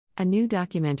A new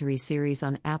documentary series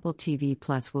on Apple TV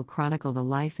Plus will chronicle the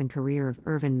life and career of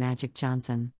Earvin Magic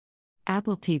Johnson.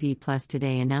 Apple TV Plus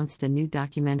today announced a new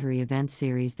documentary event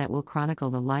series that will chronicle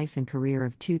the life and career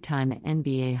of two-time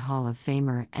NBA Hall of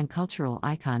Famer and cultural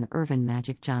icon Earvin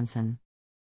Magic Johnson.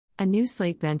 A new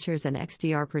Slate Ventures and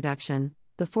XDR production,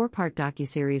 the four-part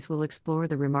docuseries will explore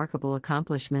the remarkable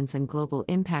accomplishments and global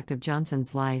impact of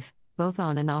Johnson's life, both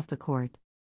on and off the court.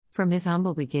 From his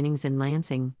humble beginnings in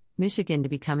Lansing, Michigan to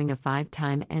becoming a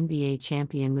five-time NBA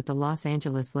champion with the Los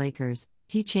Angeles Lakers,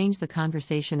 he changed the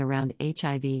conversation around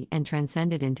HIV and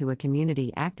transcended into a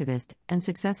community activist and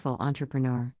successful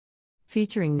entrepreneur.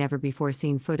 Featuring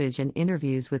never-before-seen footage and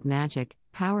interviews with Magic,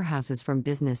 powerhouses from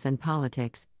business and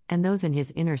politics, and those in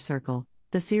his inner circle,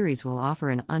 the series will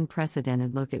offer an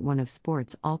unprecedented look at one of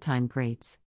sports' all-time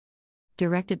greats.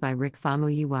 Directed by Rick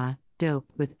Famuyiwa, Dope,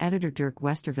 with editor Dirk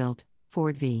Westervelt,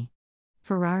 Ford v.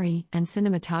 Ferrari, and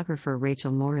cinematographer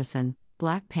Rachel Morrison,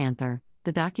 Black Panther,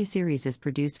 the docuseries is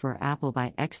produced for Apple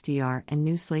by XDR and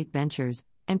New Slate Ventures,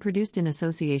 and produced in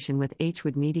association with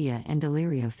Hwood Media and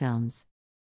Delirio Films.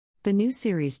 The new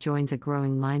series joins a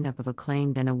growing lineup of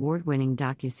acclaimed and award-winning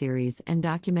docuseries and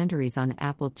documentaries on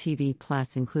Apple TV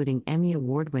Plus, including Emmy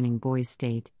Award-winning Boys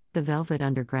State, The Velvet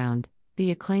Underground,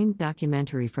 the acclaimed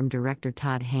documentary from director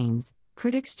Todd Haynes,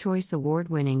 Critics' Choice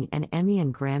Award-winning and Emmy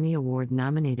and Grammy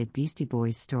Award-nominated Beastie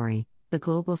Boys story, the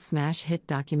global smash hit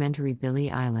documentary Billie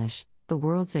Eilish, The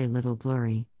World's a Little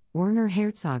Blurry, Werner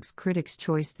Herzog's Critics'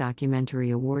 Choice Documentary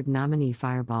Award nominee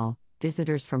Fireball,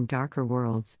 Visitors from Darker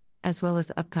Worlds, as well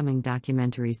as upcoming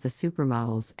documentaries The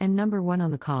Supermodels and Number One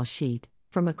on the Call Sheet,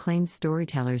 from acclaimed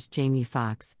storytellers Jamie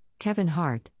Foxx, Kevin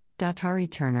Hart, Dahtari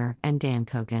Turner, and Dan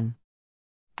Kogan.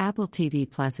 Apple TV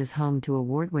Plus is home to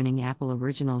award-winning Apple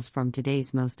originals from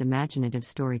today's most imaginative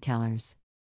storytellers.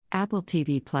 Apple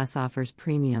TV Plus offers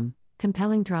premium,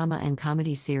 compelling drama and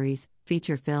comedy series,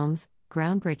 feature films,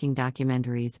 groundbreaking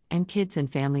documentaries, and kids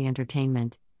and family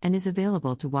entertainment, and is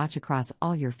available to watch across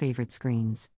all your favorite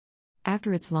screens.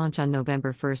 After its launch on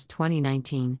November 1,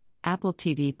 2019, Apple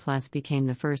TV Plus became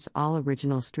the first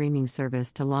all-original streaming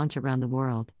service to launch around the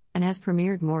world, and has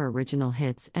premiered more original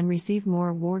hits and received more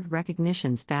award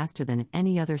recognitions faster than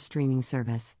any other streaming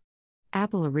service.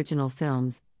 Apple original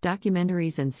films,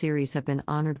 documentaries and series have been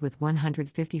honored with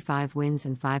 155 wins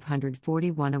and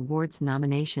 541 awards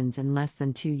nominations in less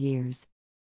than 2 years.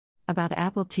 About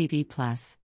Apple TV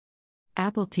Plus.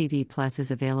 Apple TV Plus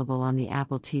is available on the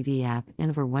Apple TV app in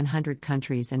over 100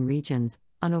 countries and regions,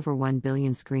 on over 1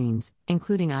 billion screens,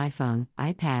 including iPhone,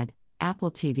 iPad,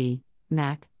 Apple TV,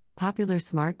 Mac, popular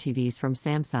smart TVs from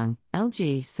Samsung,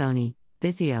 LG, Sony,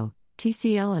 Vizio,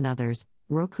 TCL and others,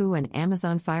 Roku and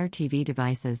Amazon Fire TV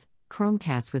devices,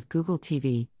 Chromecast with Google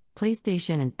TV,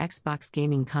 PlayStation and Xbox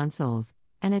gaming consoles,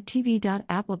 and at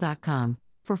tv.apple.com,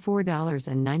 for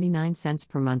 $4.99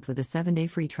 per month with a 7-day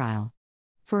free trial.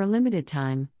 For a limited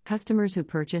time, customers who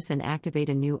purchase and activate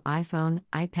a new iPhone,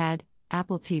 iPad,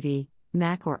 Apple TV,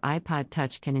 Mac or iPod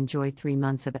Touch can enjoy 3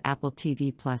 months of Apple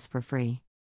TV Plus for free.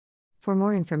 For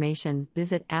more information,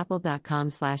 visit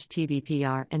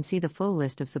apple.com/tvpr and see the full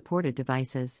list of supported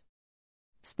devices.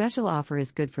 Special offer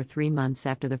is good for 3 months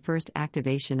after the first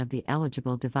activation of the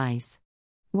eligible device.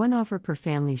 One offer per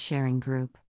family sharing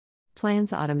group.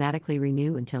 Plans automatically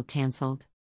renew until canceled.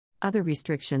 Other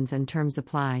restrictions and terms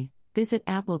apply. Visit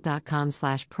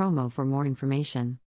apple.com/promo for more information.